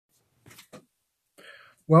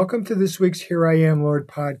Welcome to this week's Here I Am, Lord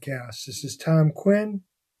podcast. This is Tom Quinn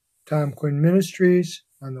Ministries,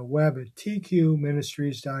 on the web at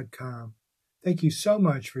tqministries.com. Thank you so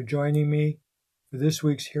much for joining me for this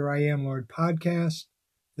week's Here I Am, Lord podcast.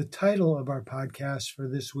 The title of our podcast for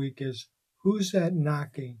this week is Who's That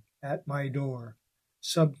Knocking at My Door?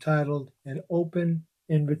 Subtitled An Open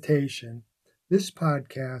Invitation. This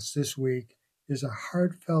podcast this week is a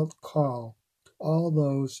heartfelt call to all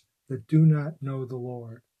those that do not know the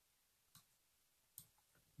Lord.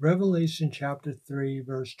 Revelation chapter 3,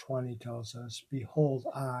 verse 20 tells us, Behold,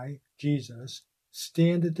 I, Jesus,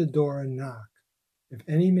 stand at the door and knock. If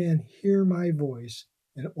any man hear my voice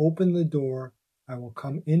and open the door, I will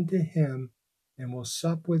come into him and will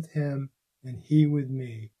sup with him and he with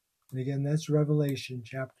me. And again, that's Revelation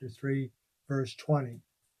chapter 3, verse 20.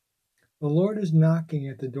 The Lord is knocking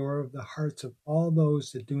at the door of the hearts of all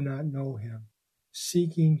those that do not know him,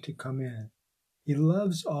 seeking to come in. He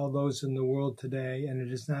loves all those in the world today, and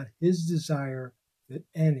it is not his desire that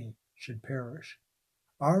any should perish.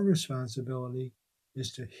 Our responsibility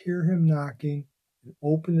is to hear him knocking and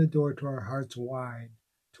open the door to our hearts wide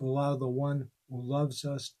to allow the one who loves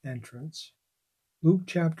us entrance. Luke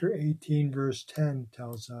chapter 18, verse 10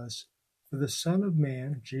 tells us, For the Son of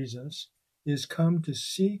Man, Jesus, is come to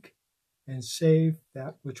seek and save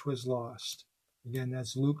that which was lost. Again,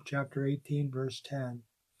 that's Luke chapter 18, verse 10.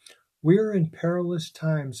 We are in perilous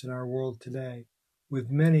times in our world today, with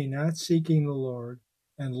many not seeking the Lord,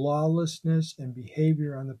 and lawlessness and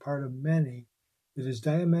behavior on the part of many that is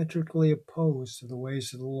diametrically opposed to the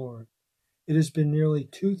ways of the Lord. It has been nearly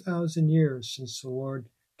 2,000 years since the Lord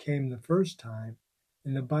came the first time,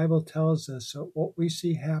 and the Bible tells us that what we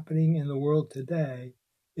see happening in the world today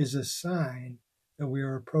is a sign that we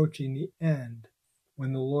are approaching the end,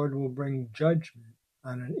 when the Lord will bring judgment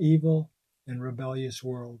on an evil and rebellious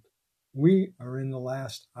world. We are in the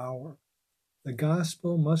last hour. The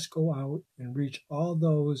gospel must go out and reach all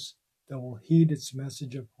those that will heed its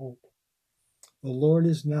message of hope. The Lord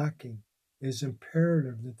is knocking. It is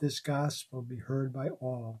imperative that this gospel be heard by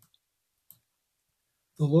all.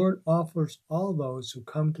 The Lord offers all those who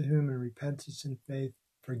come to him in repentance and faith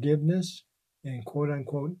forgiveness and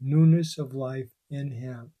quote-unquote newness of life in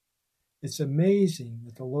him. It's amazing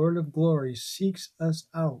that the Lord of glory seeks us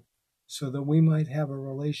out so that we might have a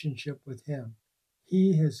relationship with him.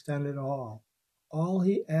 He has done it all. All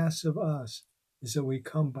he asks of us is that we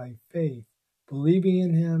come by faith, believing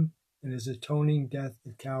in him and his atoning death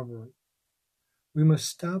at Calvary. We must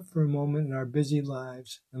stop for a moment in our busy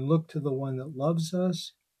lives and look to the one that loves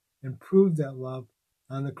us and prove that love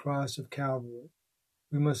on the cross of Calvary.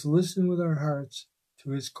 We must listen with our hearts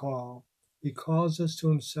to his call. He calls us to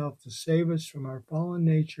himself to save us from our fallen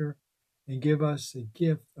nature and give us the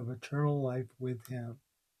gift of eternal life with him.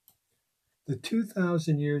 The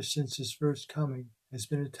 2,000 years since his first coming has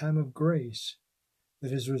been a time of grace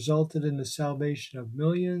that has resulted in the salvation of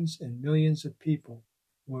millions and millions of people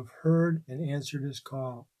who have heard and answered his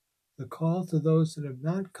call. The call to those that have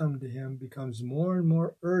not come to him becomes more and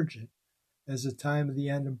more urgent as the time of the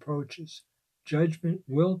end approaches. Judgment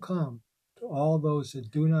will come to all those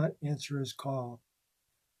that do not answer his call.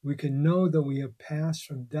 We can know that we have passed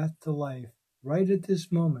from death to life right at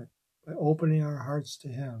this moment by opening our hearts to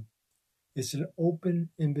him. It's an open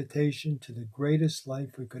invitation to the greatest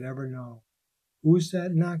life we could ever know. Who's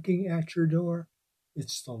that knocking at your door?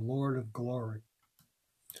 It's the Lord of glory.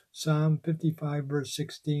 Psalm 55 verse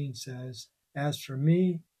 16 says, As for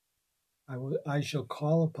me, I shall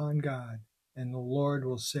call upon God, and the Lord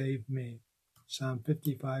will save me. Psalm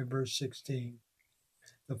 55 verse 16.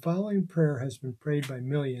 The following prayer has been prayed by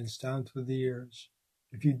millions down through the years.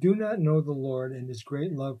 If you do not know the Lord and his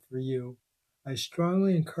great love for you, I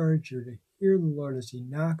strongly encourage you to hear the Lord as he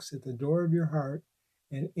knocks at the door of your heart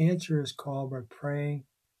and answer his call by praying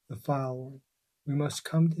the following. We must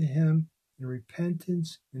come to him in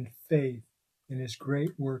repentance and faith in his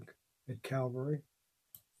great work at Calvary.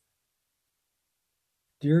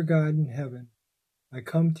 Dear God in heaven, I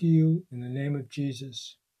come to you in the name of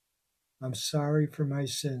Jesus. I'm sorry for my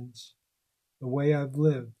sins, the way I've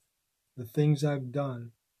lived, the things I've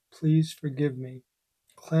done. Please forgive me.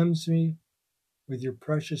 Cleanse me with your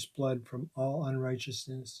precious blood from all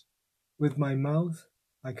unrighteousness. With my mouth,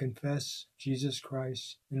 I confess Jesus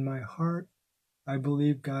Christ. In my heart, I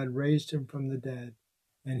believe God raised him from the dead,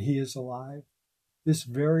 and he is alive. This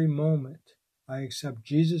very moment, I accept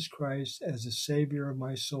Jesus Christ as the Savior of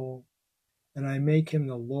my soul, and I make him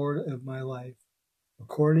the Lord of my life.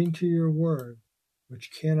 According to your word,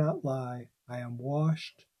 which cannot lie, I am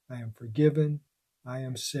washed, I am forgiven, I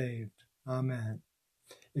am saved. Amen.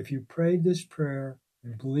 If you prayed this prayer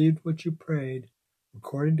and believed what you prayed,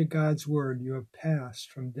 According to God's word, you have passed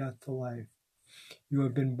from death to life. You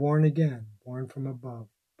have been born again, born from above.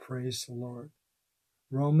 Praise the Lord.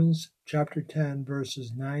 Romans chapter 10,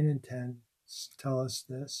 verses 9 and 10 tell us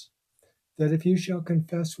this, that if you shall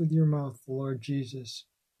confess with your mouth the Lord Jesus,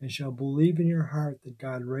 and shall believe in your heart that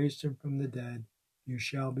God raised him from the dead, you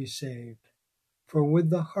shall be saved. For with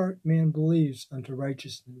the heart man believes unto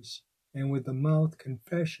righteousness, and with the mouth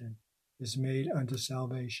confession is made unto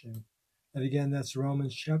salvation. And again, that's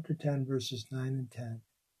Romans chapter 10, verses 9 and 10.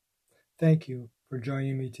 Thank you for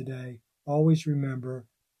joining me today. Always remember,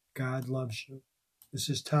 God loves you. This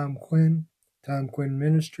is Tom Quinn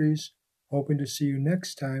Ministries, hoping to see you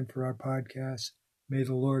next time for our podcast. May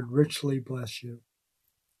the Lord richly bless you.